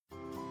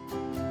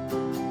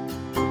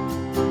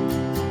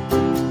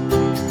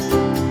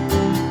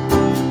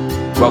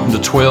Welcome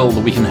to Twill,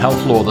 the Week in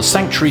Health Law, the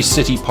Sanctuary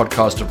City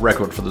podcast of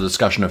record for the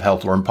discussion of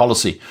health law and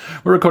policy.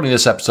 We're recording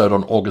this episode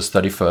on August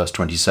 31st,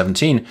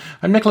 2017.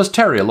 I'm Nicholas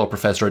Terry, a law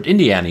professor at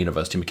Indiana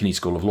University McKinney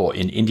School of Law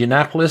in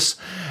Indianapolis,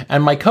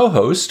 and my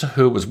co-host,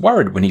 who was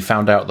worried when he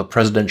found out that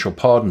presidential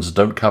pardons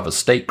don't cover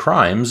state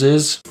crimes,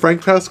 is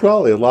Frank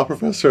Pasquale, a law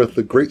professor at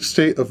the great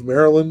state of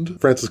Maryland,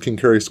 Francis King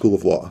Carey School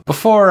of Law.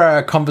 Before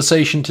our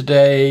conversation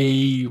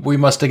today, we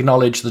must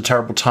acknowledge the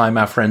terrible time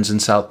our friends in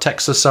South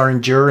Texas are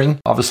enduring.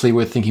 Obviously,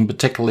 we're thinking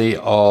particularly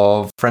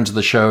of friends of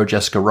the show,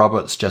 Jessica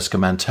Roberts, Jessica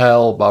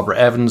Mantell, Barbara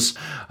Evans,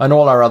 and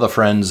all our other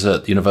friends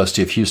at the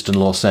University of Houston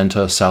Law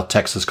Center, South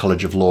Texas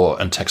College of Law,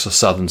 and Texas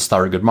Southern's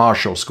Thurgood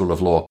Marshall School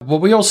of Law. But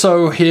we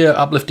also hear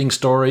uplifting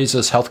stories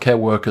as healthcare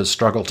workers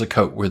struggle to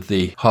cope with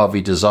the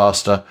Harvey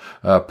disaster.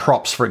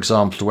 Props, for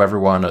example, to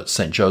everyone at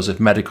St. Joseph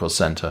Medical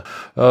Center.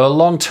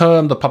 Long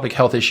term, the public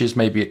health issues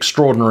may be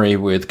extraordinary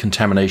with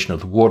contamination of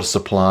the water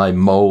supply,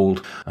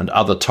 mold, and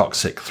other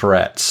toxic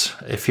threats.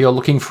 If you're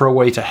looking for a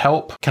way to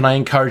help, can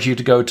I encourage you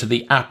to go to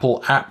the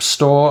Apple App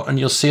Store and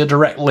you'll see a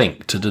direct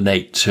link to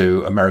donate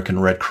to American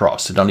Red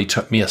Cross. It only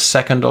took me a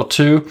second or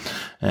two.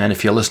 And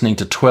if you're listening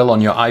to Twill on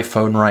your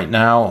iPhone right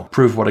now,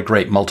 prove what a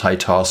great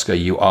multitasker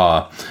you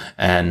are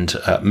and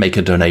make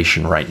a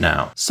donation right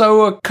now.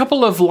 So a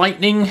couple of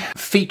lightning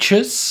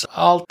features.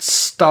 I'll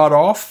start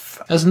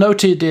off. As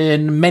noted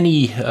in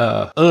many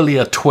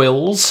earlier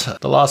Twills,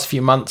 the last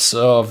few months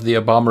of the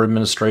Obama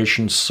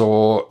administration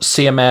saw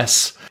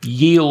CMS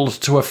yield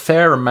to a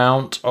fair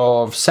amount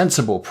of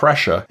sensible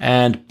pressure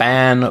and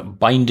ban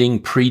binding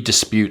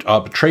pre-dispute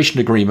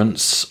arbitration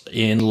agreements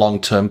in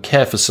long-term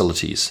care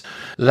facilities.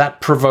 That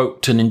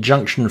provoked an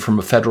injunction from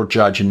a federal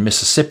judge in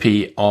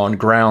Mississippi on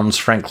grounds,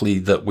 frankly,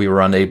 that we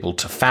were unable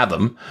to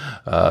fathom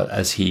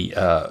as he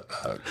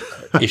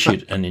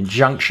issued an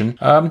injunction.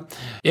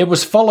 It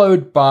was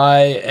followed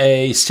by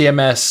a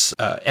CMS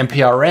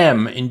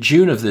NPRM in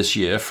June of this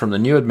year from the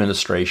new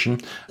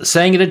administration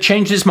saying it had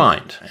changed its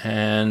mind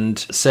and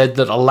said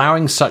that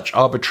allowing such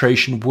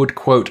arbitration would,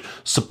 quote,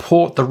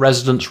 support the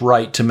resident's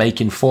right to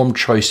make informed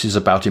choices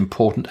about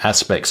important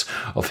aspects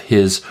of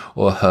his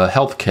or her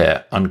health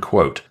care,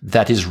 unquote.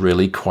 That is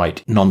really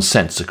quite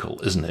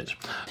nonsensical, isn't it?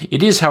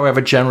 It is, however,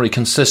 generally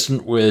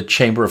consistent with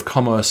Chamber of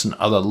Commerce and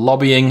other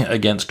lobbying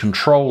against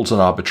controls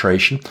on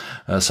arbitration,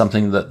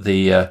 something that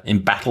the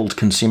embattled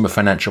Consumer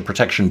Financial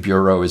Protection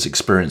Bureau is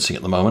experiencing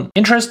at the moment.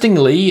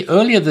 Interestingly,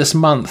 earlier this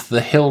month,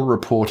 The Hill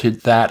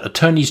reported that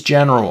attorneys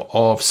general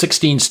of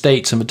 16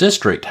 states and a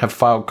district have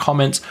filed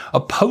comments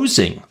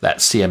opposing that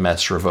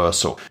CMS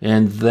reversal.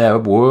 In their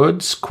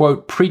words,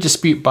 quote,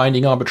 pre-dispute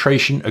binding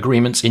arbitration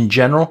agreements in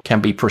general can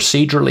be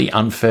procedurally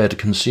unfair to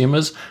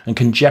consumers and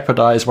can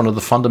jeopardize one of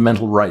the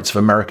fundamental rights of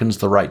Americans,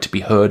 the right to be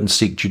heard and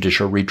seek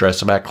judicial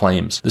redress of our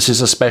claims. This is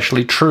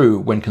especially true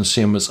when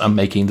consumers are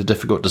making the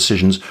difficult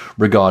decisions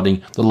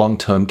regarding the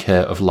long-term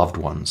care of loved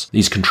ones.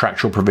 These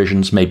contractual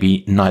provisions may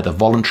be neither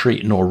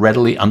voluntary nor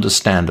readily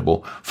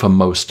understandable for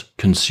most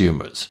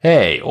consumers.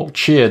 Hey, all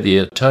cheer the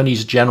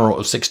attorneys general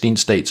of 16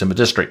 states and a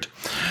district.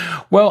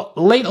 Well,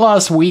 late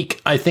last week,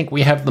 I think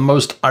we have the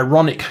most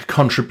ironic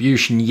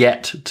contribution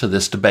yet to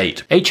this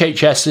debate.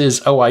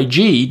 HHS's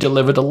OIG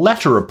delivered a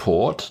letter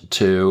report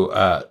to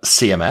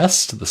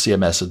CMS, to the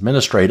CMS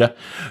administrator,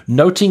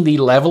 noting the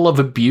level of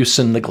abuse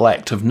and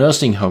neglect of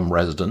nursing home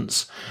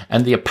residents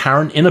and the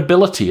apparent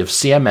inability of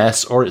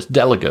CMS or its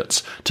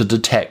delegates to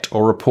detect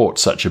or report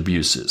such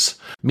abuses.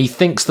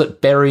 Methinks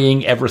that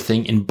burying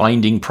everything in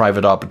binding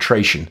private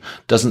arbitration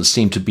doesn't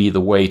seem to be the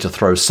way to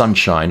throw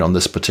sunshine on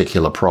this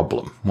particular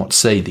problem. What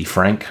say thee,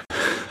 Frank?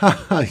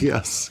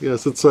 Yes,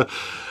 it's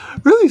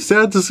really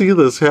sad to see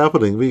this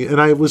happening. And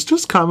I was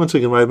just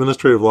commenting in my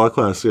administrative law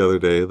class the other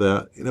day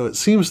that, it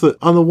seems that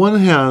on the one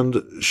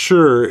hand,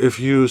 sure, if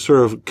you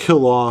sort of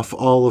kill off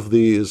all of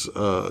these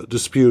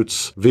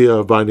disputes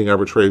via binding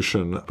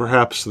arbitration,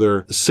 perhaps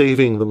they're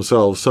saving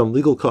themselves some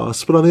legal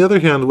costs. But on the other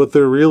hand, what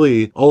they're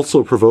really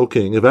also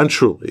provoking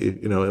eventually,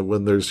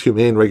 when there's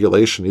humane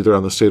regulation, either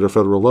on the state or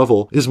federal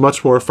level, is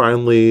much more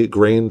finely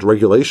grained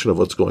regulation of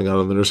what's going on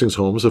in the nursing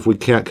homes if we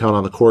can't count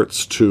on the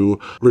courts to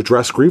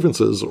redress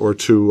grievances or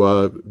to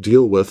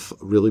deal with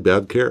really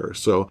bad care.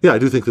 So, yeah, I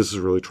do think this is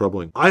really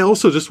troubling. I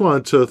also just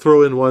wanted to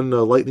throw in one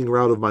lightning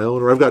round of my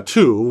own, or I've got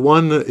two.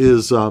 One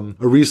is a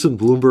recent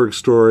Bloomberg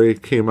story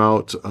came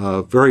out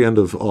very end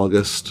of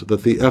August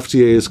that the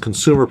FDA's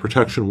consumer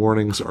protection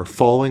warnings are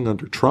falling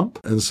under Trump.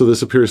 And so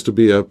this appears to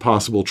be a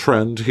possible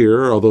trend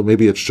here, although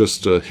maybe it's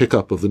just a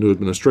hiccup of the new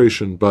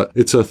administration. But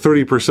it's a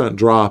 30%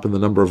 drop in the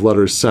number of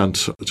letters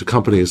sent to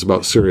companies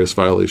about serious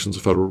violations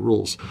of federal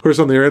rules. Of course,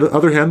 on the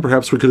other hand,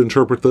 perhaps we could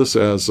interpret this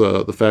as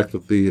the fact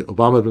that the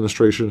Obama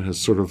administration has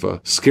sort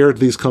of scared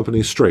these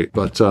companies straight,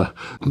 but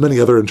many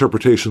other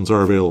interpretations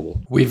are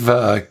available. We've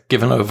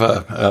given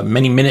over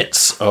many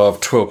minutes of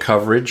TWIL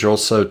coverage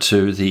also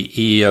to the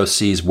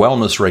EEOC's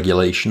wellness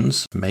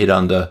regulations made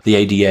under the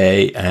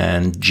ADA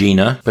and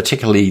GINA,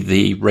 particularly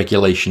the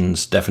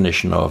regulations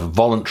definition of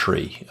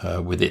voluntary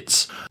with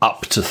its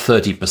up to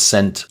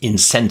 30%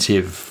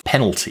 incentive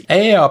penalty.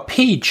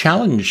 AARP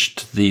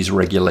challenged these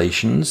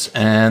regulations,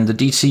 and the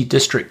DC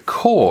District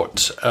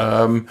Court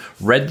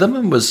read them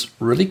and was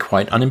really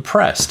quite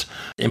unimpressed.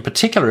 In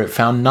particular, it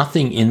found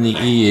nothing in the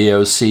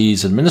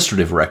EEOC's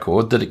administrative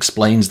record that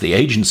explains the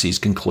agency's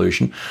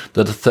conclusion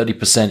that a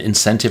 30%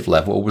 incentive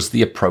level was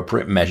the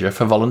appropriate measure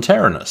for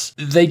voluntariness.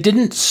 They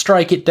didn't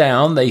strike it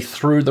down. They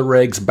threw the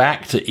regs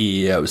back to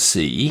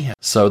EEOC,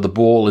 so the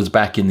ball is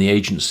back in the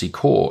agency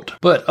court.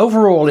 But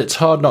overall, it's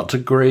hard not to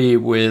agree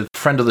with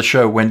friend of the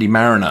show, Wendy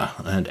Mariner,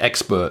 an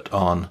expert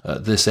on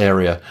this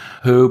area,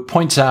 who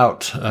points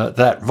out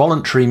that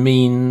voluntary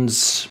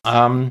means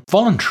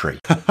voluntary.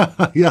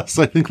 Yes,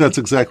 I think that's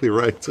exactly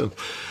right. And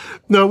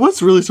now,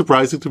 what's really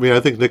surprising to me, I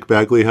think Nick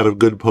Bagley had a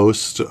good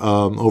post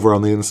over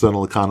on the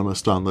Incidental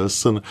Economist on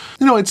this. And,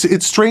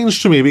 it's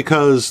strange to me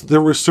because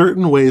there were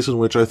certain ways in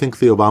which I think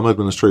the Obama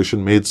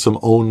administration made some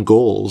own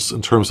goals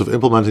in terms of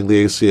implementing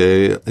the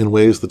ACA in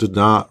ways that did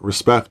not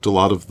respect a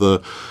lot of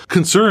the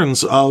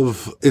concerns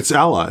of its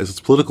allies, its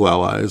political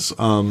allies,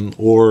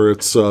 or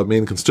its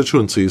main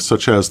constituencies,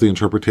 such as the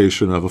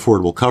interpretation of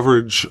affordable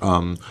coverage,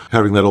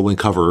 having that only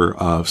cover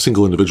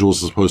single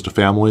individuals as opposed to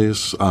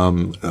families,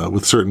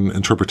 with certain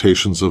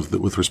interpretations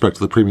with respect to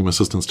the premium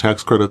assistance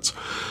tax credits.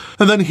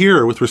 And then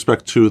here, with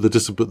respect to the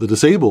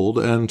disabled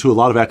and to a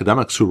lot of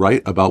academics who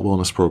write about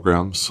wellness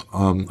programs,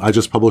 I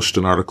just published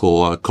an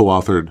article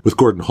co-authored with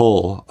Gordon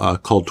Hull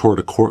called Toward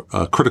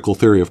a Critical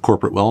Theory of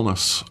Corporate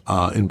Wellness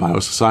in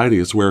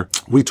Biosocieties, where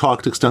we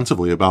talked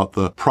extensively about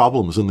the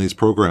problems in these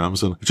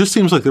programs. And it just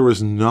seems like there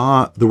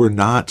were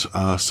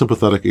not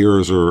sympathetic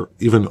ears or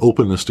even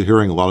openness to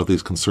hearing a lot of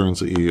these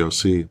concerns at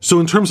EEOC. So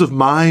in terms of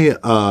my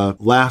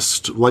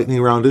last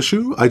lightning round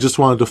issue, I just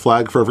wanted to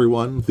flag for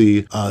everyone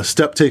the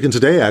step taken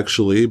today,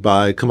 actually,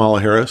 by Kamala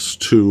Harris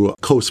to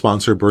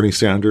co-sponsor Bernie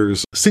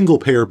Sanders'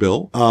 single-payer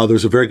bill.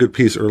 There's a very good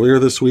piece earlier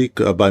this week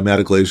by Matt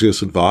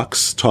Iglesias at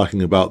Vox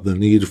talking about the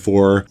need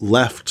for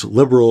left,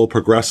 liberal,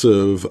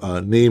 progressive,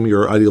 name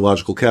your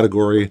ideological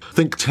category,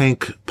 think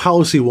tank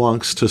policy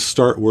wonks to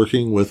start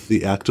working with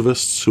the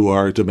activists who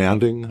are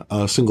demanding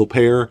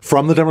single-payer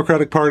from the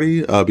Democratic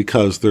Party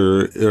because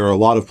there are a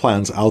lot of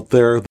plans out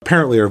there that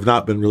apparently have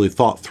not been really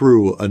thought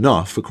through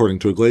enough, according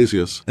to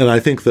Iglesias. And I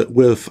think that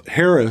with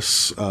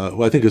Harris,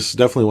 who I think is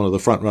definitely one of the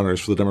front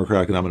runners for the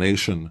Democratic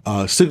nomination,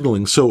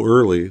 signaling so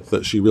early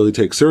that she really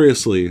takes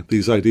seriously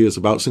these ideas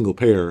about single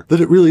payer,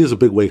 that it really is a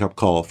big wake-up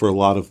call for a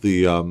lot of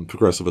the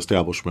progressive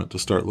establishment to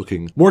start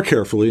looking more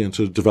carefully and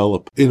to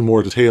develop in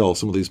more detail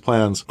some of these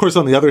plans. Of course,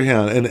 on the other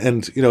hand,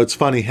 and it's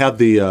funny, had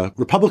the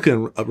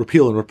Republican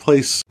repeal and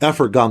replace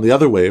effort gone the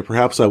other way,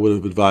 perhaps I would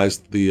have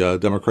advised the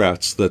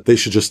Democrats that they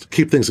should just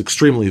keep things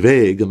extremely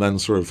vague and then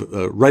sort of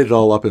write it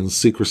all up in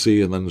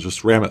secrecy and then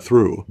just ram it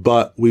through.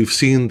 But we've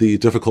seen the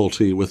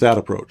difficulty with that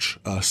approach.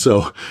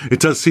 So it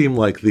does seem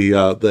like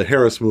the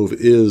Harris move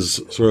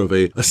is sort of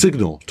a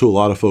signal to a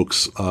lot of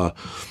folks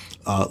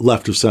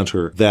left of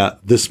center that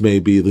this may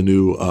be the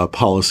new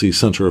policy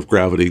center of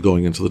gravity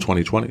going into the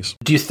 2020s.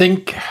 Do you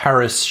think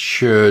Harris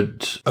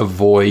should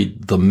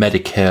avoid the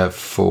Medicare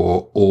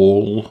for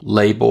all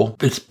label?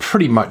 It's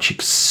pretty much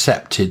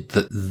accepted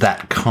that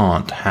that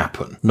can't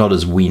happen, not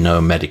as we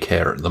know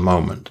Medicare at the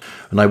moment.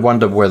 And I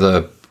wonder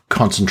whether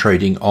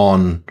concentrating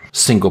on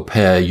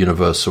single-payer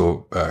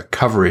universal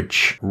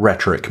coverage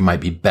rhetoric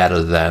might be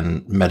better than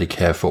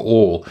Medicare for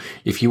all.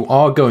 If you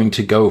are going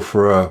to go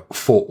for a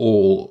for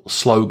all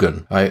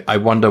slogan, I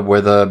wonder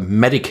whether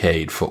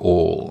Medicaid for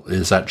all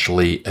is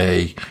actually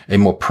a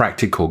more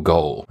practical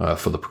goal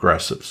for the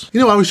progressives.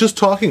 I was just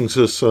talking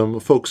to some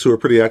folks who are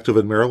pretty active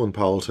in Maryland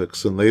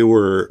politics, and they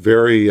were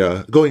very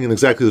going in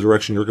exactly the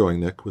direction you're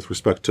going, Nick, with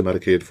respect to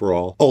Medicaid for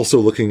all. Also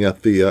looking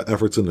at the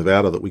efforts in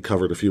Nevada that we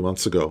covered a few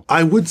months ago.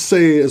 I would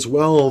say as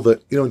well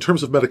that, in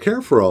terms of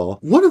Medicare for all,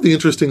 one of the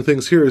interesting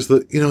things here is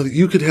that,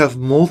 you could have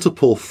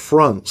multiple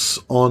fronts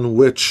on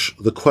which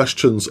the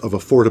questions of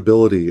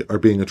affordability are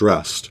being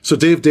addressed. So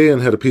Dave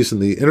Dayen had a piece in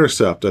The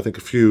Intercept, I think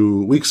a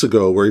few weeks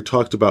ago, where he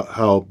talked about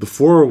how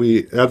before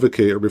we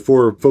advocate, or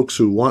before folks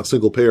who want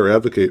single payer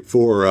advocate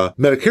for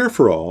Medicare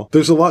for all,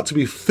 there's a lot to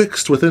be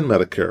fixed within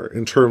Medicare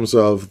in terms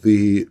of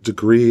the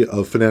degree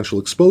of financial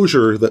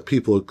exposure that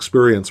people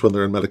experience when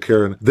they're in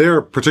Medicare. And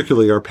there,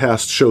 particularly, our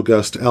past show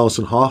guest,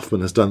 Allison Hall,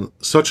 Hoffman has done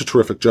such a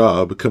terrific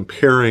job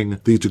comparing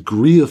the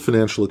degree of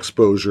financial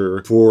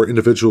exposure for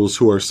individuals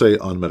who are, say,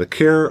 on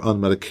Medicare, on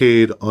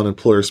Medicaid, on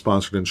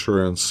employer-sponsored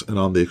insurance, and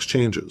on the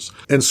exchanges.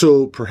 And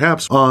so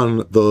perhaps on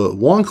the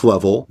wonk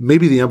level,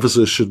 maybe the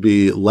emphasis should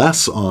be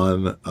less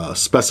on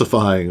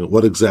specifying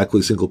what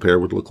exactly single payer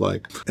would look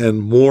like,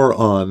 and more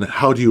on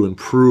how do you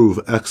improve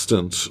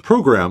extant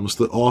programs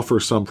that offer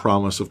some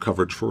promise of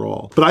coverage for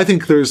all. But I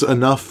think there's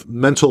enough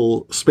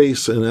mental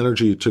space and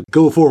energy to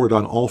go forward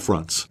on all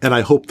fronts. And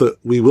I hope that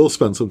we will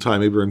spend some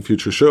time, maybe in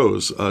future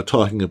shows,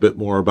 talking a bit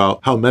more about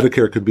how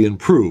Medicare could be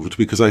improved,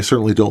 because I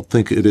certainly don't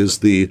think it is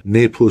the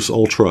ne plus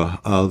ultra,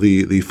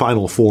 the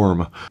final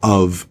form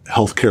of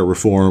healthcare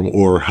reform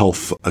or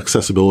health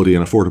accessibility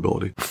and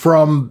affordability.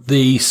 From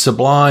the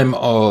sublime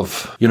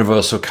of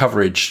universal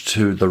coverage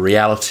to the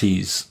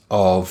realities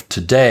of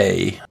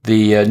today,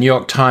 the New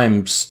York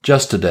Times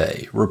just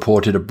today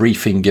reported a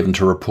briefing given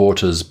to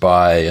reporters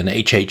by an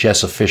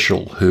HHS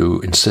official who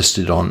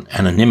insisted on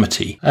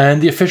anonymity.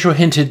 And the official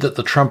hinted that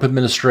the Trump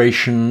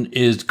administration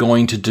is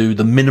going to do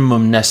the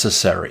minimum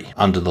necessary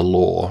under the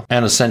law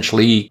and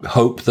essentially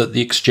hope that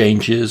the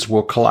exchanges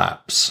will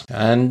collapse.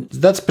 And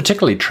that's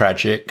particularly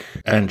tragic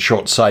and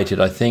short-sighted,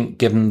 I think,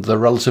 given the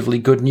relatively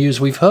good news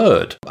we've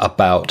heard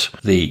about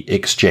the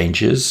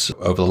exchanges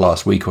over the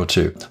last week or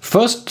two.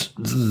 First,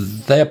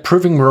 they're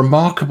proving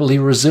remarkably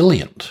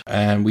resilient.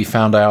 And we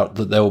found out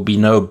that there will be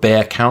no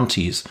bare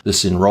counties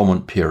this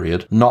enrollment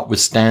period,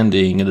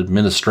 notwithstanding an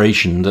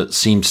administration that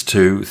seems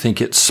to think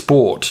it's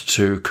sport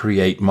to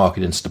create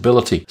market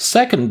instability.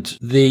 Second,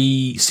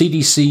 the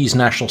CDC's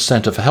National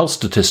Center for Health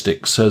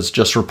Statistics has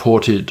just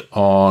reported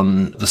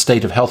on the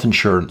state of health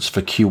insurance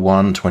for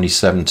Q1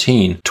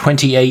 2017.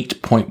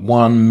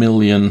 28.1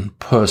 million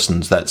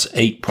persons, that's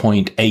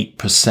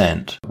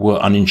 8.8%, were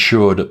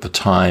uninsured at the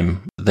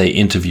time they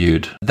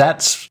interviewed.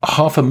 That's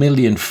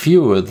 500,000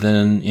 fewer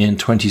than in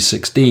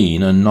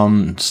 2016, a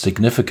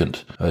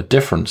non-significant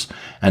difference,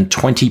 and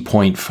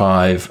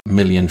 20.5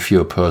 million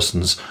fewer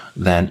persons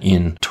than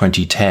in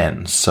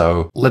 2010.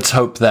 So let's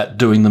hope that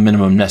doing the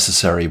minimum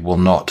necessary will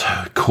not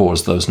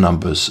cause those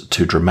numbers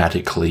to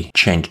dramatically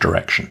change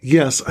direction.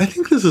 Yes, I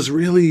think this is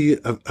really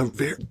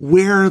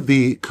where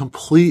the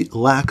complete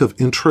lack of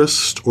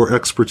interest or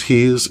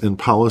expertise in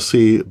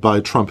policy by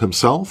Trump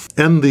himself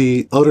and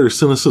the utter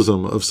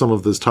cynicism of some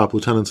of his top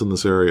lieutenants in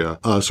this area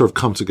sort of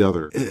come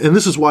together. And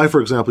this is why, for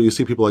example, you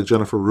see people like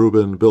Jennifer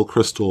Rubin, Bill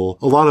Kristol,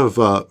 a lot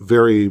of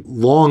very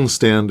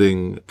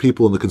long-standing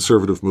people in the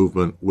conservative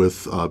movement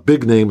with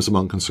big names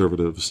among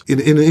conservatives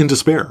in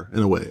despair,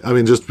 in a way. I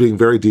mean, just being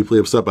very deeply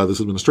upset by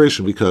this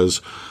administration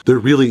because there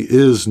really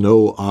is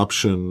no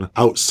option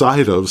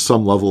outside of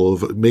some level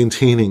of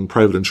maintaining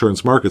private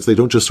insurance markets. They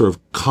don't just sort of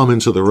come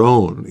into their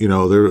own. You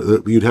know,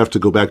 you'd have to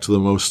go back to the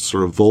most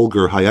sort of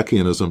vulgar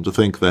Hayekianism to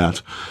think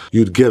that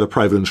you'd get a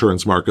private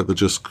insurance market that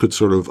just could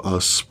sort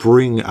of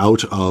spring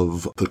out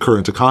of the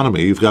current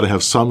economy. You've got to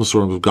have some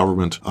sort of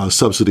government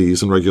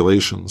subsidies and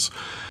regulations.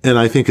 And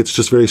I think it's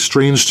just very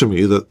strange to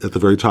me that at the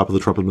very top of the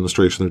Trump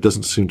administration, there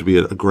doesn't seem to be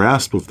a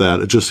grasp of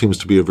that. It just seems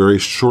to be a very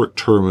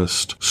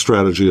short-termist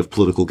strategy of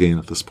political gain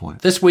at this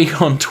point. This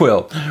week on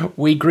Twill,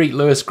 we greet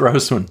Louis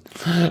Grossman,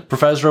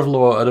 professor of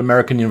law at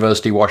American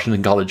University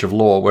Washington College of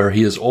Law, where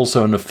he is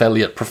also an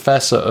affiliate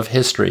professor of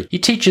history. He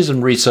teaches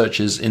and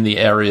researches in the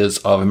areas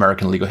of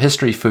American legal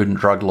history, food and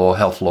drug law,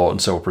 health law,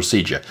 and civil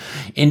procedure.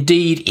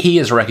 Indeed, he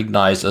is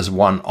recognized as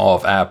one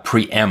of our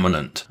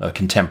preeminent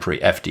contemporary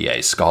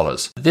FDA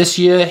scholars. This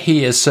year,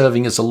 he is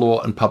serving as a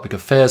law and public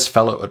affairs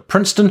fellow at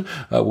Princeton,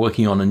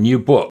 working on a new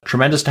book.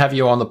 Tremendous to have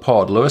you on the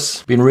pod,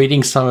 Louis. Been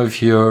reading some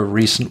of your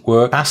recent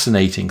work.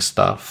 Fascinating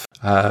stuff.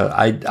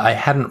 I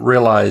hadn't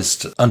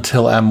realized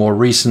until our more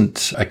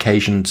recent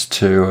occasions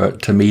to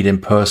meet in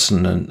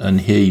person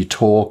and hear you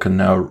talk and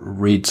now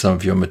read some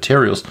of your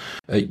materials,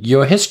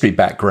 your history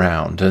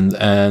background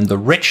and the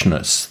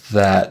richness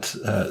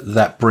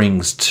that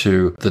brings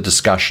to the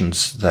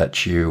discussions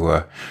that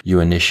you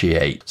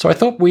initiate. So I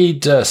thought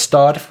we'd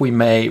start, if we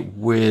may,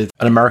 with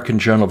an American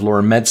Journal of Law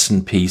and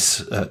Medicine piece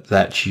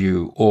that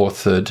you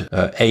authored,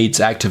 AIDS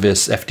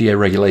Activists, FDA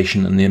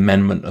Regulation, and the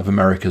Amendment of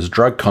America's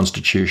Drug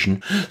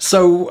Constitution.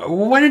 So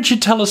why don't you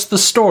tell us the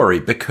story?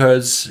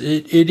 Because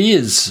it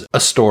is a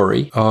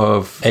story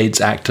of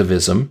AIDS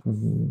activism,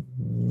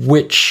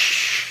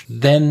 which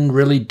then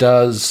really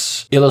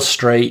does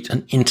illustrate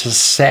and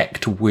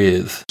intersect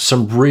with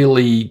some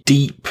really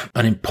deep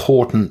and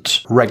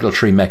important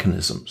regulatory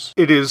mechanisms.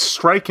 It is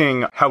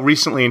striking how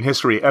recently in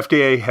history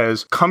FDA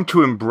has come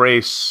to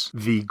embrace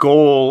the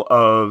goal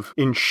of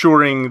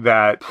ensuring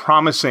that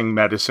promising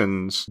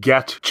medicines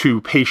get to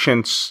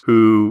patients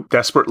who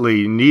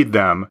desperately need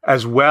them,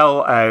 as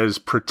well as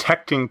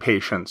protecting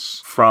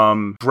patients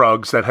from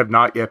drugs that have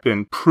not yet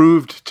been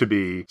proved to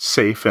be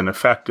safe and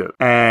effective.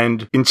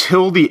 And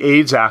until the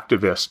AIDS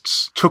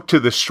activists took to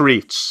the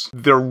streets,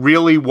 there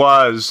really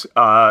was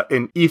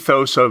an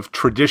ethos of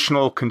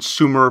traditional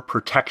consumer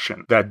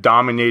protection that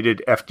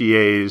dominated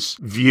FDA's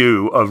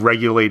view of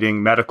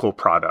regulating medical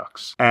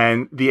products.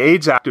 And the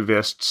AIDS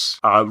activists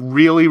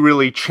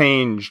really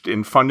changed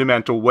in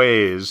fundamental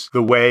ways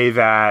the way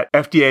that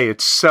FDA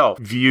itself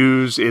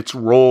views its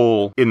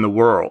role in the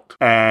world.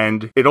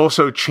 And it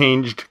also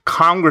changed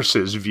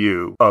Congress's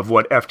view of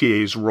what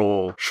FDA's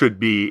role should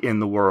be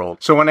in the world.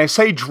 So when I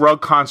say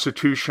drug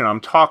constitution, I'm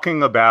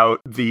talking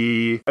about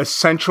the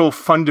essential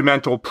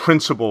fundamental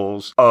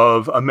principles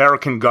of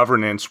American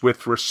governance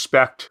with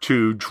respect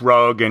to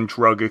drug and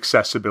drug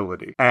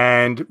accessibility.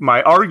 And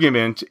my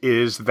argument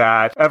is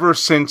that ever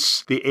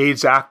since the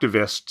AIDS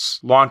activists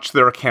launched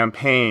their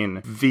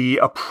campaign, the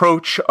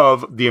approach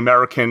of the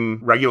American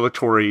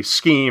regulatory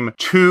scheme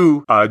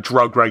to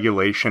drug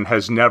regulation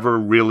has never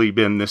really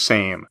been the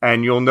same.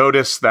 And you'll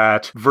notice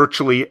that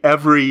virtually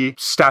every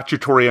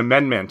statutory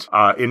amendment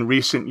in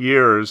recent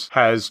years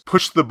has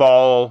pushed the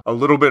ball a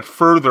little bit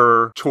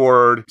further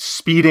toward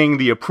speeding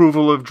the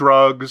approval of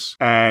drugs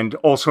and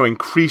also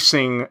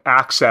increasing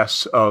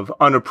access of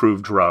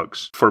unapproved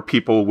drugs for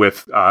people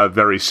with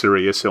very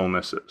serious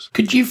illnesses.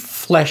 Could you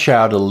flesh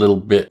out a little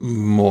bit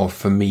more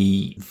for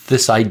me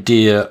this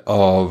idea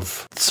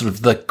of sort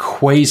of the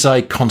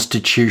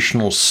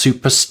quasi-constitutional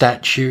super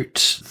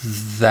statute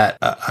that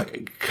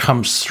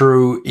comes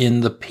through in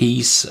the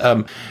piece?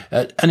 And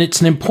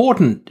it's an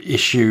important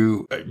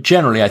issue.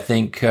 Generally, I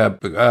think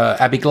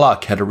Abby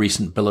Gluck had a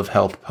recent Bill of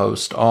Health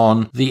post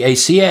on the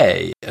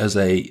ACA as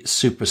a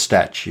super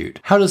statute.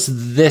 How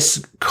does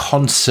this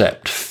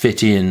concept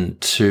fit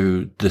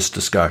into this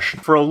discussion?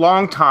 For a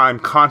long time,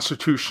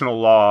 constitutional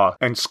law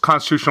and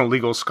constitutional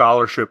legal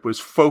scholarship was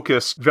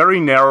focused very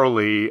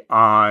narrowly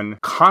on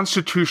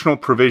constitutional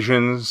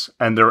provisions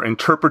and their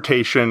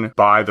interpretation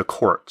by the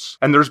courts.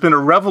 And there's been a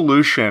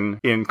revolution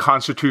in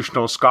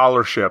constitutional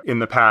scholarship in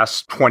the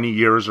past 20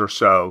 years or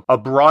so, a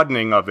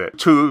broadening of it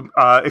to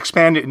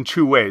expand it in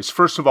two ways.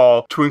 First of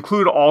all, to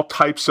include all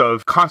types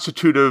of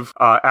constitutive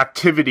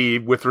activity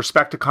with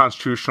respect to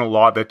constitutional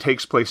law that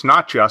takes place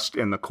not just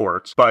in the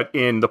courts, but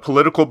in the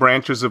political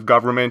branches of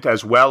government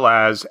as well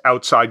as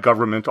outside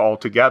government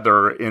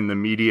altogether, in the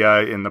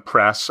media, in the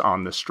press,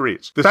 on the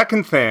streets. The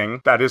second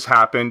thing that has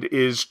happened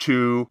is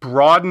to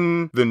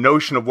broaden the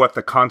notion of what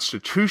the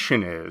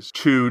Constitution is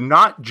to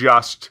not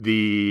just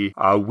the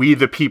We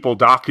the People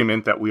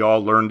document that we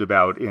all learned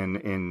about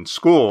in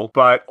school,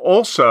 but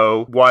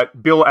also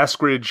what Bill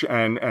Eskridge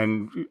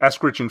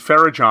and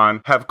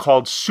Farragon have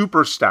called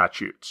super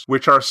statutes,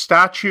 which are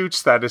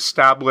statutes that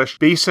establish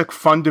basic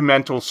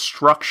fundamental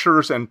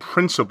structures and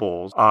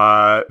principles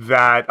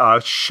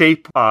that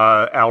shape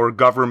our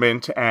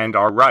government and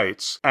our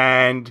rights.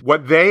 And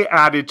what they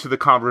added to the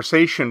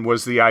conversation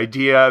was the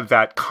idea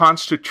that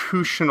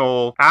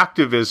constitutional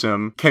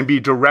activism can be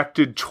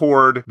directed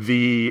toward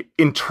the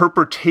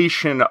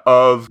interpretation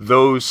of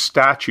those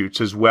statutes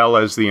as well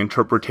as the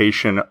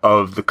interpretation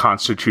of the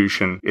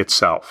Constitution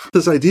itself.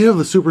 This idea of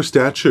the super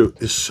statute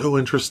is so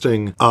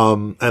interesting.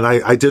 And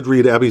I did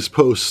read Abby's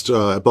post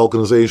at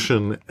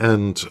Balkanization,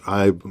 and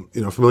I'm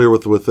familiar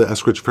with the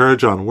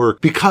Eskridge-Farragon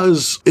work,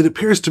 because it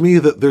appears to me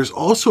that there's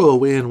also a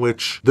way in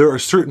which there are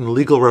certain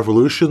legal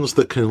revolutions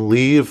that can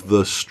leave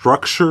the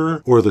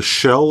structure or the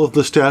shell of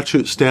the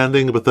statute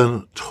standing, but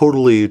then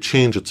totally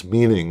change its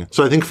meaning.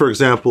 So I think, for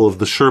example, of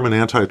the Sherman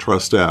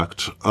Antitrust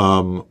Act,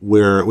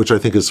 which I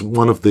think is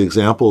one of the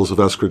examples of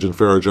Eskridge and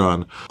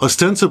Farragon,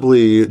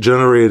 ostensibly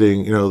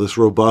generating, this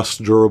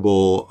robust,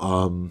 durable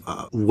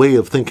way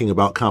of thinking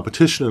about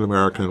competition in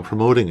America and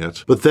promoting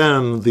it. But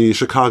then the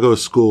Chicago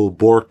School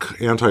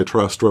Bork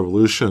antitrust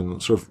revolution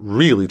sort of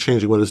really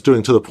changing what it's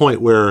doing, to the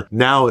point where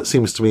now it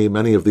seems to me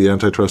many of the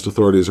antitrust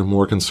authorities are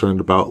more concerned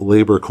about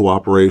labor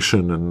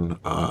cooperation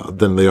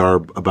than they are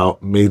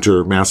about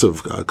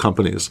massive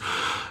companies.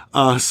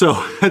 So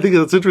I think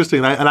that's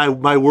interesting.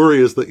 My worry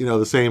is that,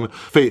 the same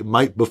fate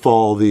might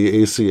befall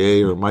the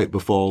ACA or might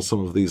befall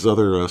some of these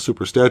other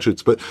super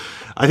statutes. But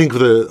I think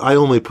I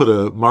only put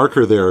a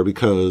marker there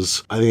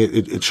because I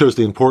think it shows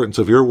the importance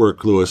of your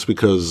work, Louis,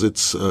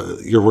 because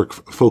your work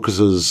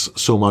focuses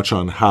so much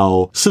on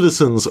how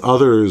citizens,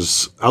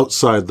 others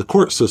outside the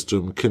court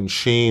system, can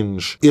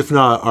change, if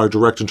not our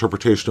direct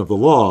interpretation of the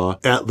law,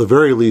 at the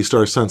very least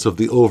our sense of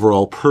the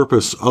overall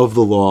purpose of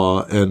the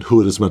law and who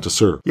it is meant to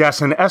serve.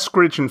 Yes, and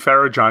Eskridge and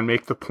Farragon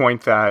make the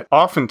point that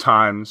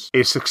oftentimes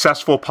a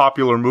successful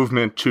popular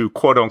movement to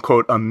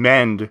quote-unquote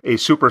amend a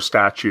super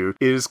statute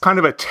is kind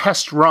of a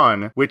test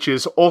run, which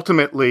is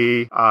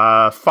ultimately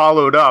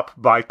followed up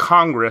by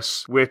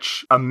Congress,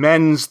 which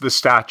amends the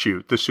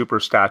super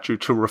statute,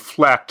 to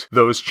reflect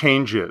those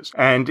changes.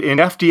 And in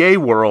FDA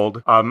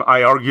world,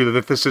 I argue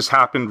that this has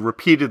happened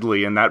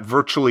repeatedly, and that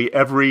virtually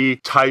every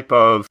type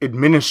of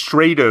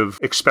administrative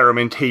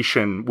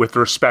experimentation with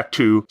respect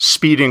to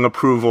speeding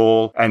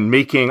approval and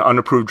making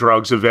unapproved approved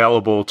drugs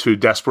available to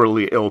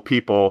desperately ill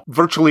people.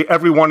 Virtually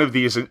every one of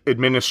these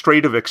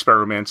administrative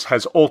experiments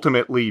has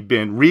ultimately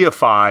been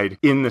reified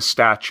in the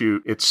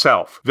statute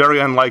itself. Very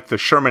unlike the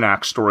Sherman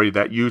Act story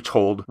that you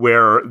told,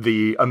 where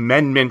the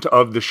amendment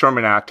of the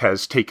Sherman Act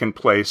has taken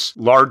place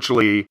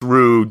largely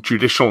through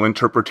judicial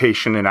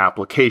interpretation and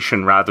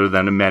application rather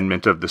than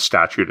amendment of the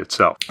statute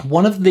itself.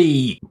 One of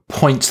the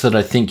points that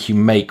I think you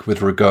make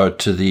with regard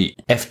to the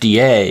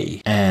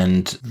FDA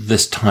and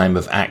this time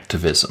of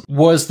activism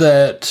was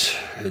that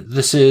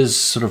this is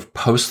sort of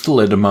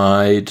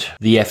post-thalidomide.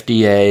 The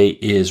FDA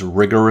is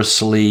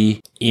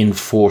rigorously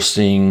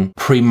enforcing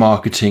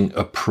pre-marketing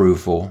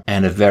approval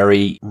and a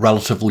very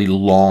relatively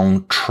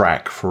long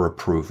track for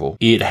approval.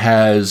 It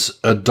has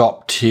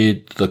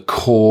adopted the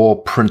core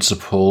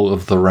principle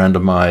of the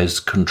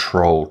randomized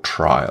control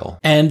trial.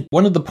 And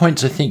one of the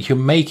points I think you're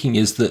making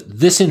is that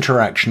this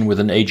interaction with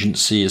an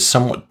agency is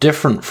somewhat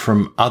different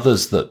from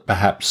others that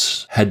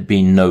perhaps had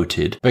been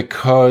noted,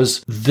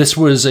 because this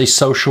was a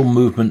social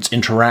movement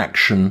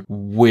interaction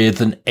with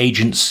an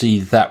agency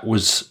that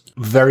was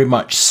very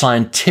much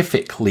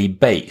scientifically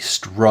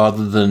based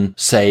rather than,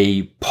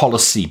 say,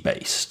 policy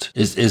based.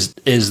 Is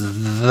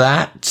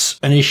that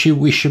an issue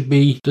we should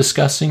be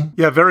discussing?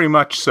 Yeah, very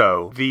much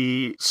so.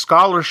 The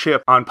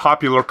scholarship on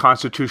popular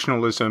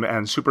constitutionalism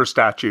and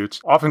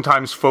superstatutes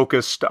oftentimes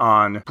focused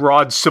on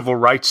broad civil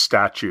rights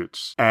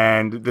statutes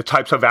and the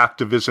types of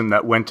activism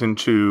that went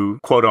into,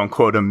 quote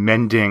unquote,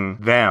 amending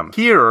them.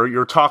 Here,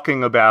 you're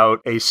talking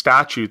about a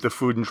statute, the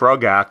Food and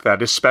Drug Act,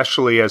 that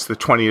especially as the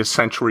 20th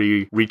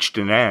century reached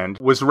an end,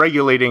 was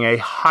regulating a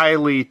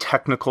highly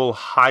technical,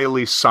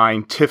 highly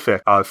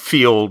scientific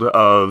field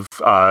of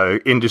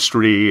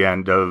industry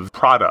and of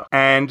product.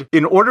 And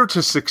in order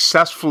to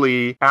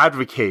successfully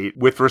advocate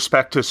with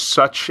respect to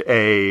such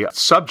a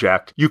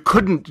subject, you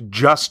couldn't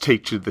just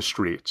take to the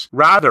streets.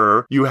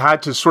 Rather, you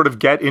had to sort of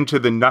get into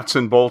the nuts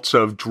and bolts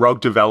of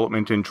drug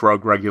development and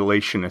drug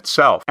regulation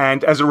itself.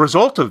 And as a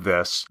result of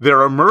this,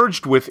 there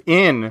emerged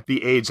within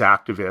the AIDS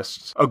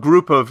activists a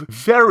group of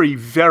very,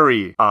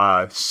 very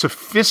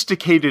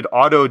sophisticated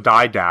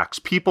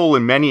autodidacts, people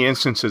in many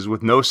instances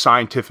with no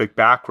scientific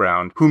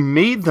background, who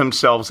made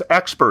themselves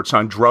experts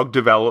on drug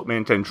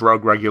development and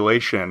drug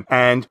regulation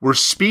and were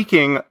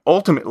speaking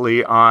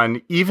ultimately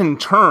on even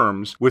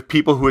terms with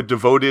people who had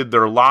devoted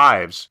their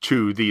lives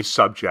to these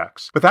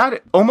subjects. But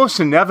that almost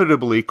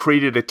inevitably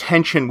created a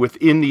tension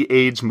within the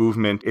AIDS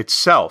movement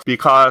itself,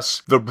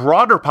 because the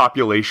broader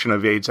population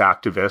of AIDS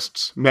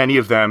activists, many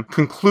of them,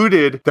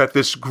 concluded that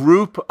this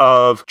group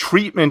of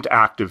treatment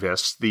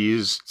activists,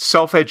 these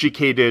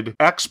self-educated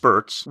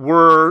experts,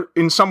 were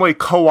in some way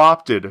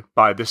co-opted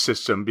by the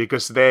system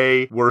because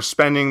they were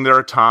spending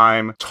their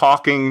time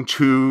talking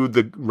to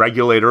the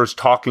regulators,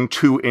 talking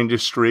to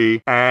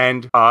industry,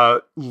 and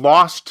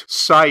lost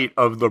sight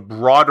of the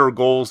broader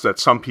goals that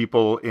some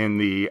people in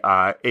the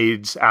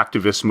AIDS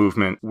activist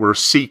movement were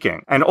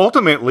seeking. And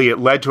ultimately, it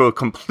led to a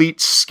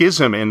complete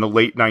schism in the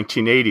late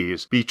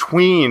 1980s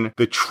between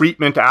the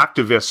treatment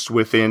activists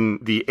within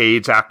the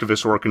AIDS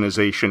activist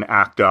organization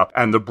ACT UP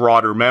and the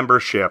broader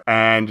membership.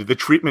 And the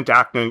treatment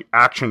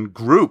action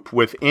group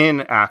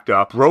within ACT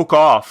UP broke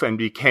off and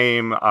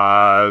became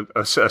a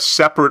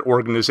separate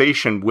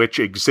organization which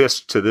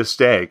exists to this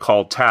day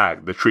called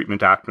TAG, the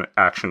Treatment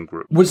Action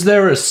Group. Was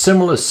there a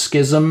similar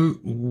schism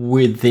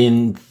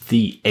within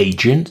the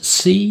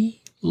agency,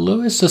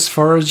 Lewis, as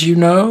far as you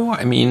know?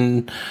 I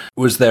mean,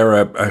 was there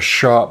a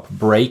sharp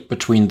break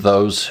between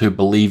those who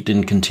believed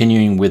in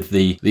continuing with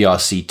the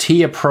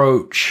RCT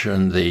approach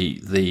and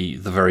the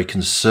very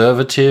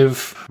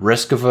conservative,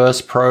 risk-averse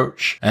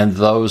approach, and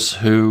those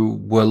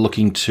who were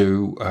looking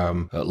to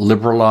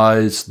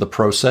liberalize the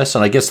process?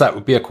 And I guess that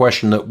would be a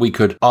question that we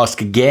could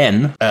ask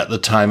again at the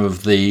time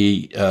of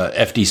the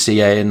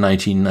FDCA in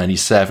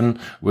 1997.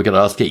 We could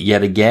ask it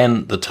yet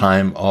again at the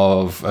time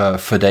of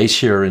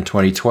Fidacia in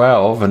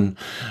 2012, and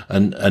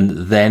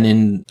then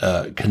in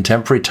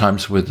contemporary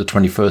times with the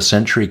 21st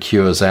Century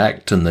Cures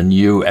Act and the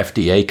new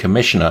FDA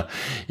commissioner.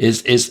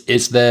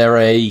 Is there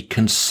a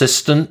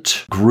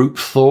consistent group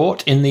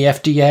thought in the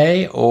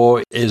FDA,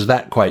 or is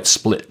that quite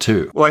split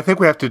too? Well, I think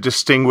we have to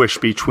distinguish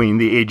between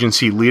the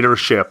agency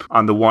leadership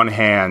on the one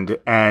hand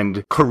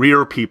and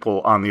career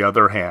people on the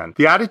other hand.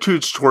 The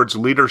attitudes towards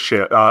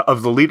leadership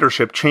of the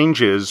leadership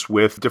changes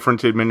with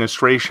different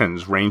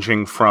administrations,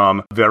 ranging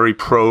from very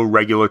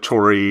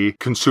pro-regulatory,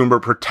 consumer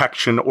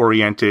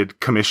protection-oriented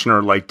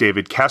commissioner like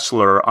David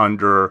Kessler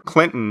under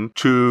Clinton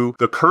to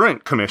the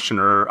current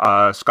commissioner,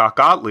 Scott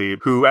Gottlieb,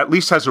 who at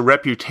least has a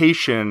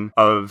reputation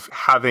of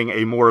having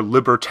a more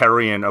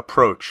libertarian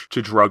approach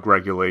to drug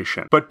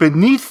regulation. But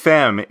beneath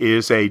them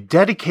is a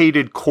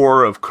dedicated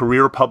core of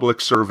career public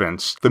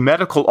servants, the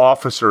medical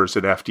officers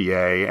at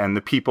FDA and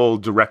the people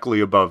directly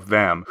above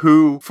them,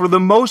 who, for the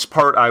most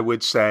part, I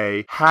would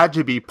say, had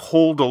to be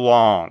pulled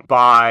along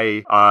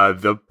by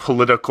the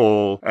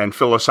political and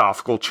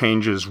philosophical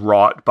changes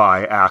wrought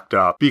by ACT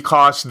UP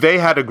because they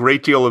had a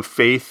great deal of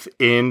faith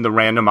in the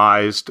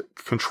randomized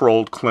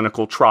controlled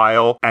clinical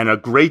trial and a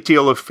great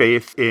deal of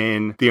faith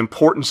in the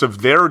importance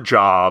of their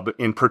job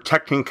in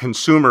protecting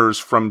consumers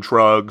from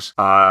drugs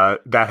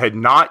that had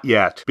not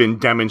yet been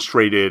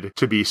demonstrated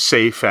to be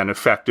safe and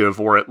effective,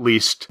 or at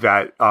least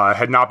that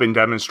had not been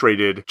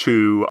demonstrated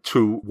to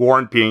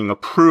warrant being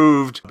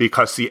approved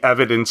because the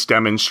evidence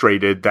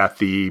demonstrated that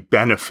the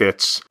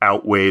benefits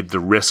outweighed the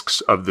risks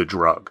of the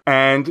drug.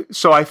 And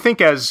so I think,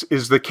 as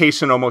is the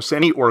case in almost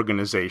any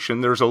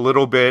organization, there's a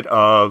little bit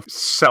of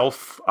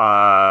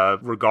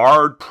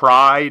regard,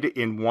 pride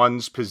in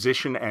one's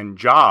position and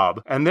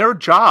job. And their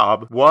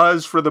job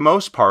was, for the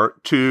most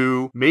part,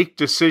 to make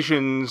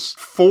decisions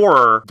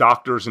for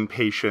doctors and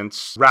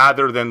patients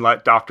rather than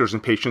let doctors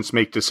and patients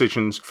make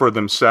decisions for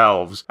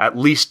themselves, at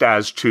least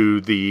as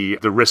to the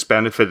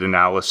risk-benefit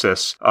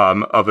analysis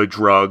of a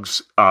drug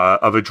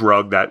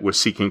that was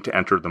seeking to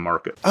enter the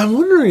market. I'm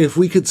wondering if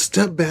we could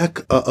step back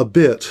a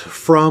bit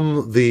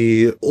from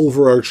the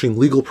overarching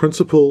legal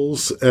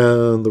principles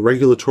and the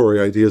regulatory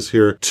ideas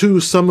here to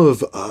some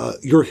of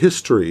your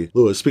history,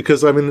 Louis,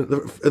 because I mean,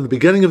 in the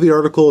beginning of the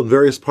article and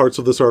various parts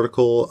of this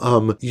article,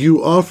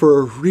 you offer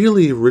a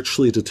really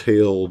richly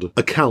detailed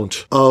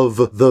account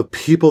of the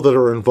people that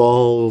are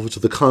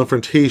involved, the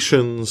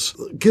confrontations.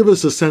 Give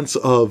us a sense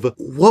of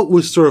what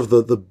was sort of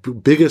the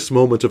biggest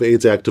moment of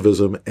AIDS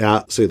activism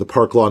at, say, the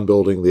Park Lawn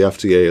Building, the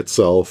FDA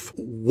itself.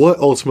 What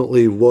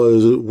ultimately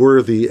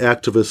were the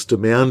activists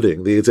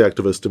demanding, the AIDS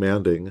activists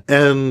demanding,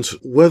 and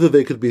whether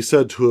they could be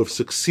said to have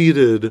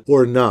succeeded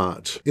or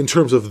not in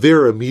terms of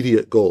their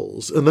immediate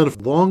goals. And then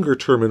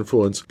longer-term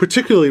influence,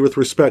 particularly with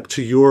respect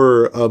to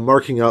your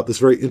marking out this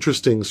very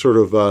interesting sort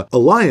of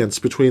alliance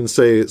between,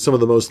 say, some of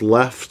the most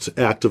left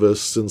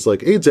activists and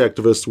like AIDS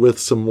activists with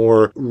some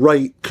more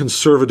right,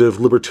 conservative,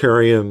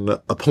 libertarian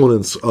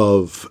opponents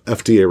of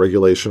FDA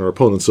regulation or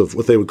opponents of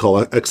what they would call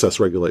excess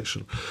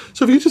regulation.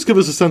 So if you could just give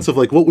us a sense of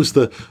like what was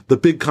the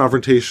big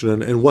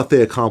confrontation and what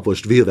they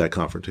accomplished via that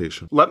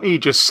confrontation. Let me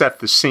just set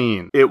the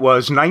scene. It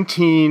was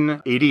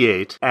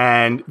 1988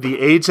 and the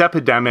AIDS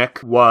epidemic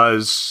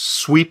was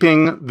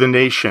sweeping the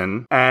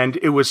nation and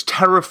it was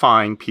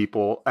terrifying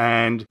people.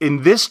 And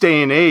in this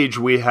day and age,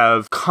 we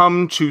have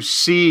come to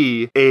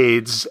see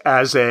AIDS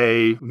as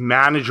a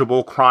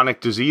manageable chronic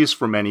disease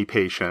for many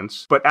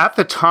patients. But at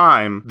the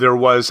time, there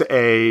was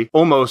a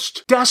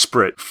almost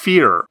desperate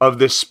fear of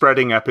this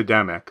spreading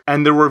epidemic.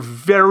 And there were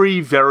very,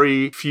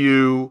 very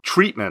few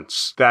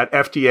treatments that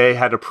FDA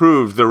had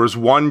approved. There was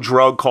one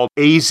drug called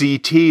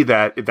AZT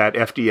that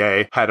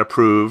FDA had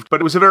approved,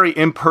 but it was a very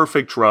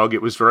imperfect drug.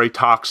 It was very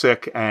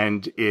toxic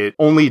and it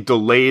only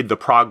delayed the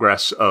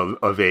progress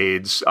of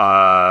AIDS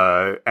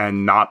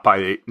and not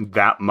by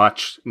that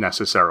much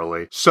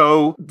necessarily.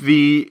 So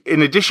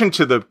in addition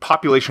to the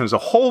population as a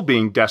whole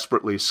being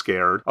desperately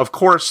scared, of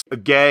course, the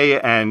gay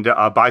and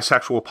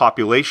bisexual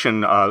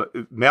population,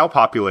 male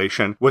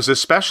population, was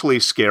especially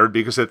scared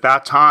because at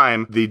that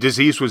time the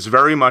disease was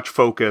very much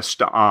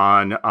focused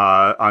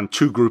on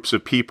two groups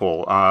of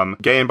people,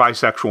 gay and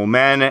bisexual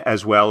men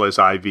as well as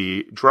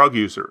IV drug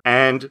users.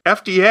 And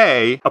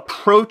FDA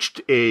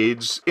approached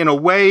AIDS in a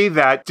way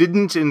that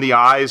didn't, in the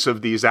eyes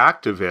of these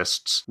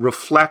activists,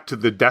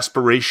 reflect the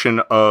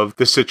desperation of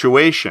the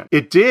situation.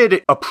 It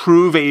did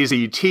approve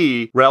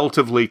AZT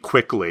relatively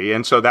quickly,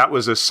 and so that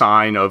was a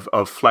sign of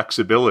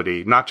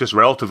flexibility, not just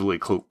relatively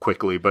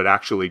quickly, but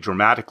actually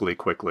dramatically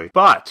quickly.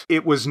 But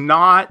it was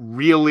not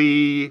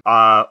really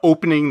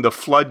opening the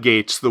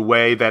floodgates the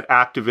way that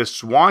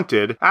activists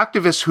wanted,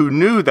 activists who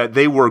knew that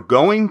they were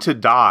going to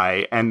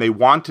die and they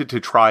wanted to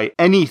try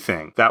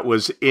anything that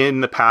was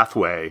in the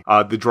pathway,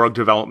 the drug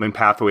development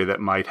pathway that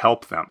might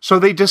help them. So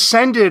they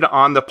descended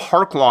on the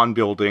Park Lawn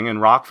Building in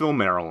Rockville,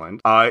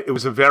 Maryland. It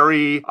was a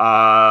very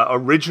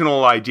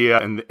original idea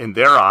in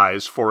their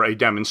eyes for a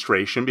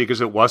demonstration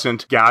because it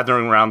wasn't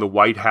gathering around the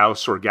White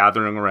House or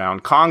gathering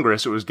around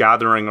Congress. It was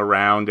gathering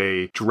around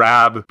a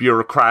drab,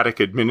 bureaucratic,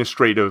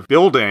 administrative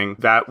building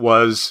that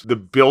was the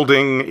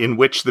building in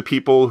which the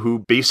people who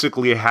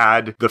basically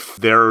had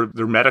their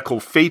medical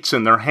fates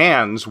in their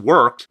hands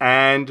worked.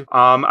 And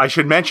I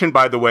should mention,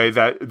 by the way,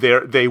 that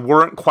they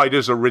weren't quite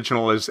as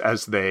original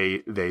as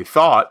they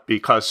thought,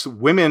 because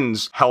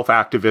women's health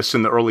activists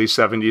in the early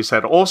 70s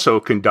had also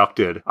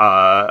conducted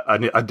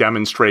a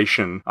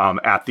demonstration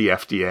at the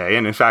FDA.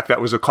 And in fact,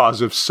 that was a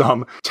cause of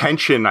some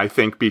tension, I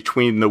think,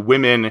 between the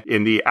women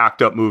in the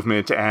ACT UP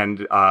movement and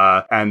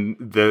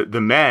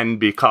the men,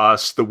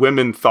 because the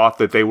women thought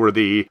that they were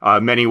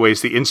many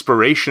ways the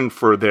inspiration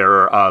for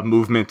their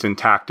movement and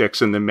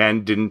tactics, and the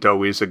men didn't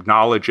always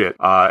acknowledge it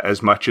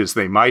as much as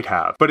they might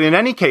have. But in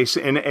any case,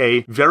 in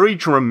a very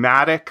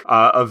dramatic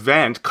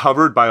event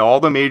covered by all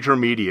the major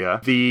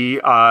media,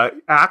 the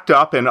ACT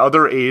UP and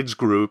other AIDS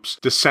groups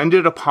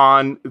descended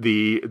upon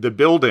the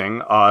building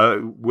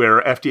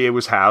where FDA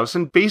was housed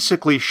and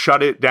basically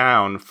shut it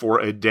down for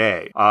a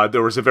day.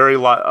 There was a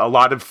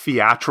lot of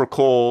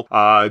theatrical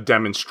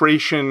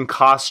demonstration,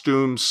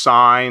 costumes,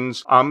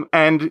 signs,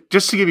 and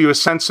just to give you a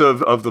sense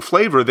of the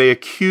flavor, they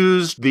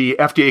accused the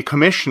FDA FDA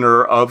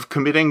commissioner of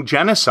committing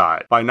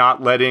genocide by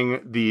not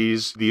letting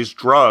these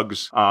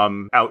drugs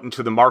out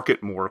into the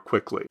market more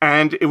quickly.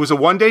 And it was a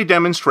one-day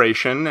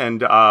demonstration,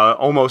 and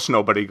almost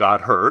nobody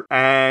got hurt,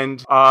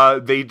 and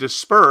they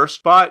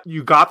dispersed, but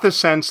you got the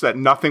sense that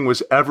nothing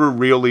was ever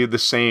really the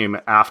same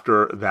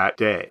after that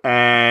day.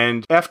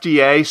 And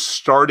FDA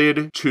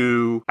started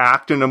to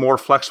act in a more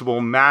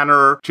flexible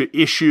manner, to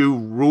issue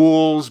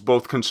rules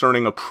both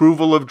concerning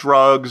approval of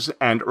drugs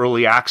and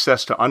early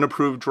access to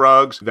unapproved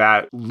drugs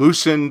that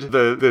loosened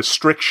the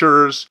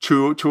strictures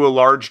to a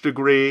large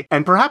degree.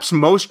 And perhaps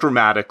most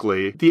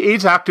dramatically, the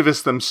AIDS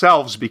activists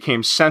themselves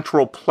became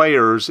central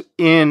players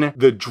in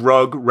the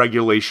drug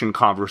regulation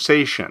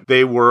conversation.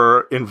 They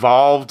were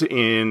involved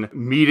in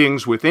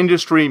meetings with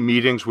industry,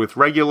 meetings with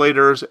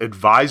regulators,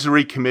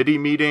 advisory committee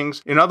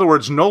meetings. In other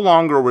words, no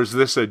longer was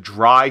this a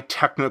dry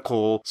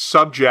technical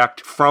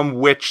subject from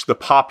which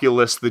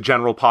the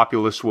general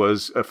populace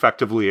was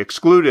effectively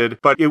excluded,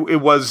 but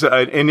it was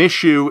an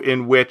issue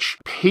in which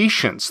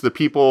patients, the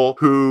people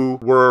who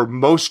were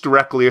most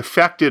directly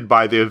affected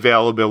by the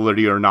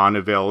availability or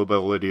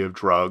non-availability of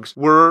drugs,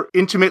 were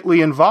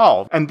intimately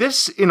involved. And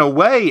this, in a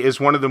way, is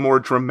one of the more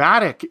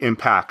dramatic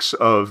impacts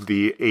of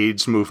the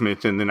AIDS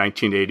movement in the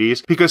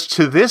 1980s, because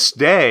to this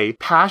day,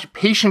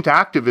 patient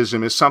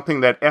activism is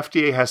something that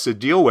FDA has to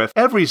deal with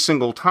every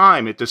single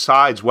time it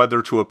decides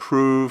whether to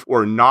approve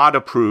or not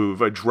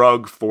approve a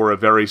drug for a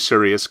very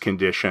serious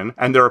condition.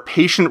 And there are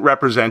patient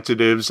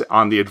representatives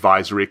on the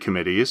advisory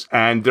committees,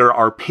 and there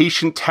are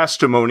patient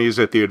testimonies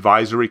at the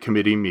advisory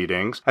committee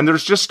meetings, and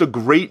there's just a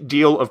great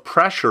deal of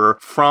pressure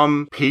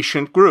from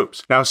patient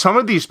groups. Now, some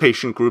of these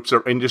patient groups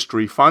are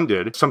industry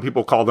funded. Some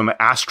people call them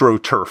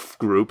astroturf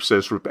groups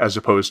as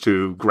opposed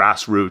to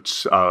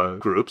grassroots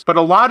groups, but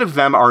a lot of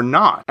them are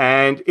not.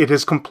 And it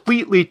has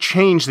completely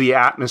changed the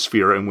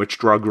atmosphere in which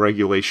drug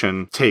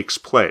regulation takes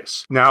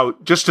place. Now,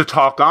 just to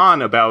talk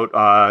on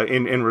about,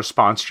 in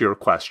response to your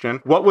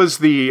question, what was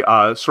the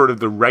sort of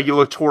the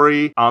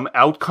regulatory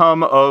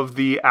outcome of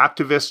the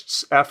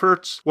activists'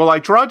 efforts? Well, I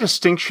draw a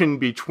distinction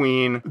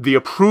between the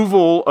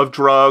approval of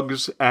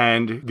drugs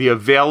and the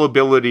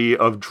availability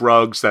of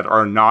drugs that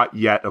are not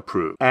yet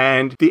approved.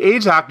 And the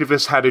AIDS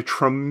activists had a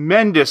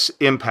tremendous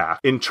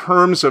impact in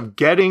terms of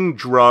getting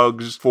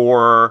drugs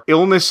for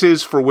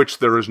illnesses for which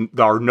there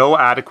are no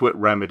adequate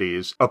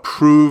remedies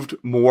approved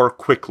more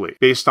quickly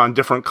based on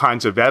different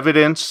kinds of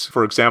evidence.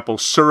 For example,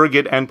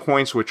 surrogate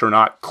endpoints, which are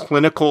not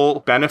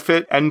clinical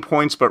benefit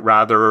endpoints, but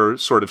rather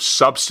sort of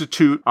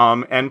substitute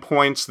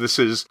endpoints. This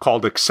is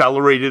called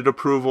accelerated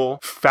approval,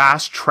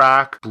 fast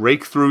track,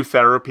 breakthrough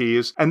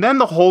therapies, and then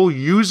the whole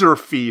user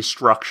fee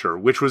structure,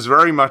 which was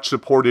very much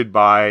supported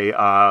by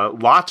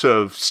lots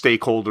of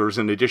stakeholders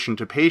in addition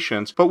to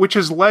patients, but which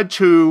has led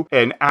to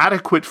an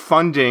adequate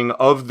funding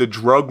of the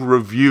drug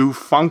review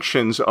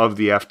functions of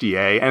the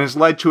FDA and has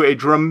led to a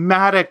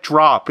dramatic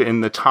drop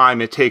in the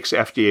time it takes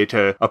FDA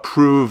to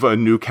approve a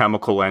new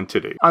chemical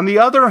entity. On the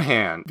other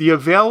hand, the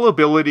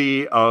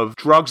availability of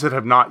drugs that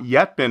have not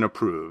yet been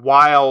approved,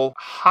 while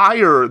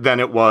higher than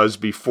it was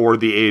before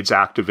the AIDS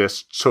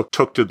activists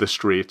took to the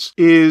streets,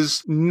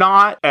 is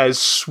not as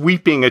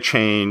sweeping a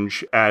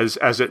change as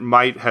it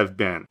might have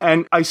been.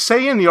 And I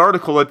say in the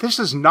article that this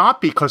is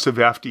not because of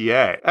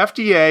FDA.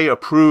 FDA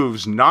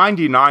approves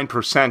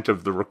 99%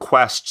 of the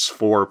requests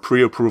for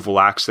pre-approval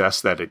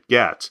access that it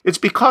gets. It's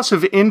because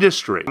of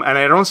industry. And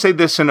I don't say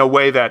this in a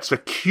way that's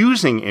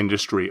accusing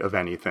industry of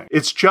anything.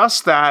 It's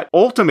just that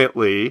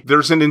ultimately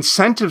there's an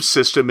incentive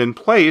system in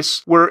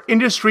place where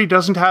industry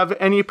doesn't have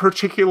any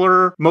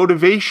particular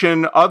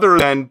motivation other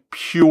than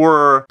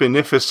pure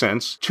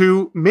beneficence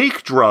to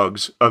make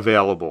drugs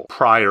available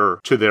prior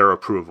to their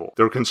approval.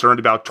 They're concerned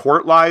about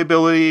tort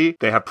liability.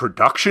 They have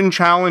production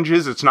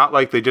challenges. It's not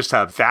like they just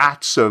have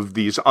vats of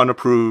these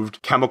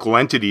unapproved chemical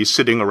entities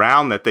sitting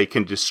around that they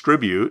can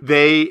distribute.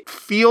 They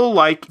feel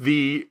like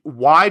the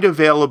wide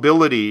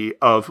availability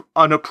of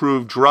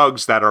unapproved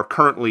drugs that are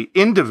currently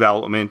in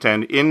development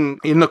and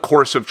in the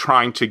course of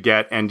trying to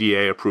get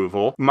NDA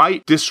approval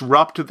might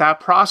disrupt that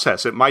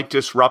process. It might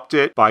disrupt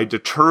it by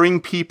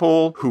deterring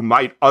people who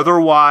might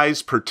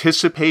otherwise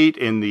participate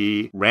in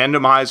the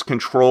randomized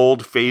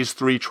controlled phase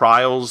 3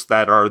 trials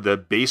that are the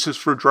basis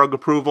for drug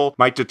approval,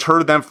 might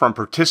deter them from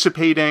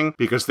participating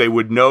because they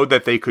would know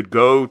that they could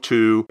go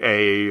to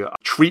a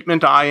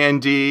treatment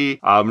IND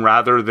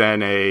rather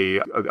than a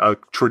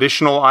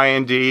traditional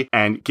IND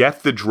and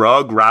get the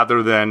drug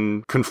rather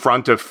than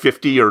confront a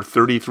 50 or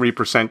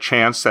 33%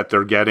 chance that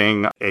they're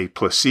getting a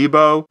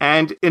placebo.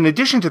 And in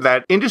addition to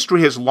that,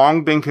 industry has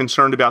long been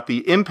concerned about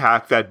the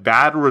impact that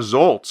bad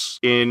results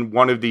in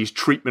one of these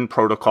treatment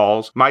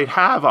protocols might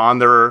have on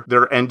their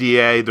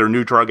NDA, their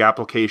new drug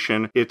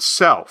application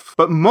itself.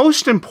 But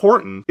most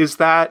important is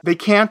that they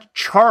can't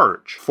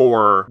charge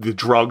for the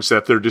drugs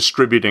that they're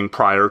distributing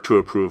prior to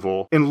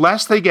approval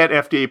unless they get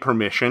FDA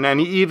permission.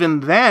 And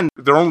even then,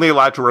 they're only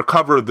allowed to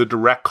recover the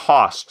direct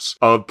costs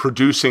of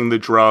producing the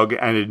drug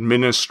and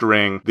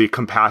administering the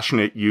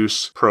compassionate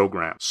use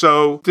program.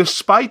 So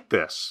despite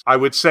this, I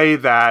would say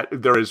that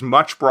there is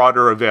much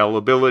broader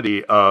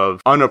availability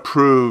of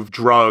unapproved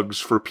drugs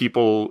for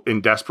people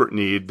in desperate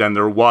need than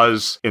there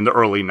was in the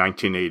early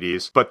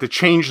 1980s, but the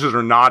changes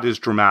are not as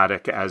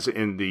dramatic as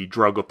in the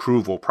drug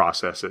approval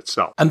process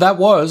itself. And that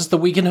was the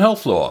Week in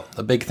Health Law.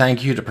 A big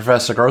thank you to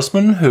Professor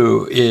Grossman,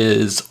 who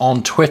is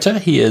on Twitter.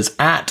 He is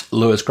at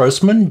Lewis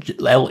Grossman,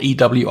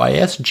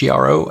 LewisGrossman.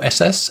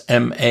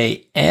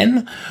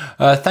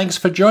 Thanks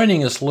for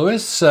joining us,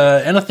 Lewis.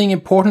 Anything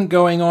important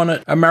going on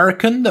at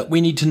American that we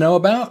need to know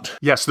about?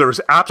 Yes, there is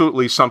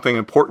absolutely something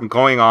important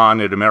going on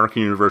at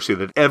American University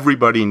that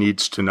everybody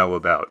needs to know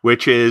about,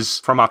 which is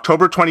from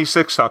October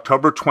 26th to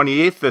October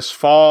 28th this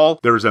fall,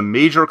 there's a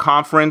major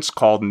conference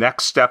called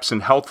Next Steps in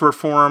Health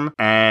Reform,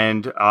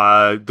 and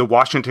the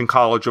Washington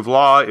College of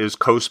Law is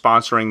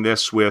co-sponsoring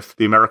this with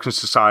the American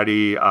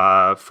Society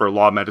for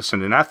Law,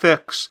 Medicine, and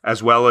Ethics,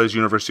 as well as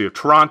University of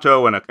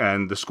Toronto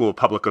and the School of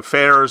Public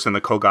Affairs and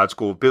the Kogod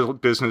School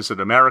of Business at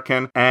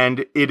American.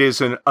 And it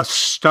is a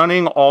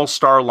stunning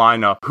all-star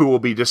lineup who will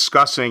be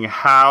discussing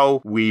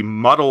how we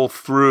muddle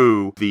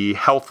through the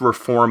health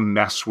reform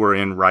mess we're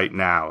in right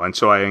now. And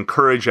so I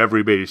encourage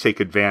everybody to take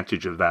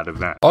advantage of that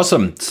event.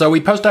 Awesome. So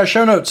we post our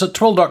show notes at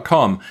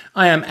twill.com.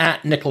 I am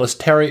at Nicholas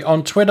Terry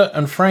on Twitter,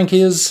 and Frank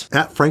is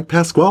at Frank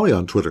Pasquale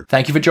on Twitter.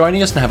 Thank you for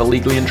joining us, and have a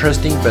legally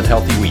interesting but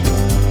healthy week.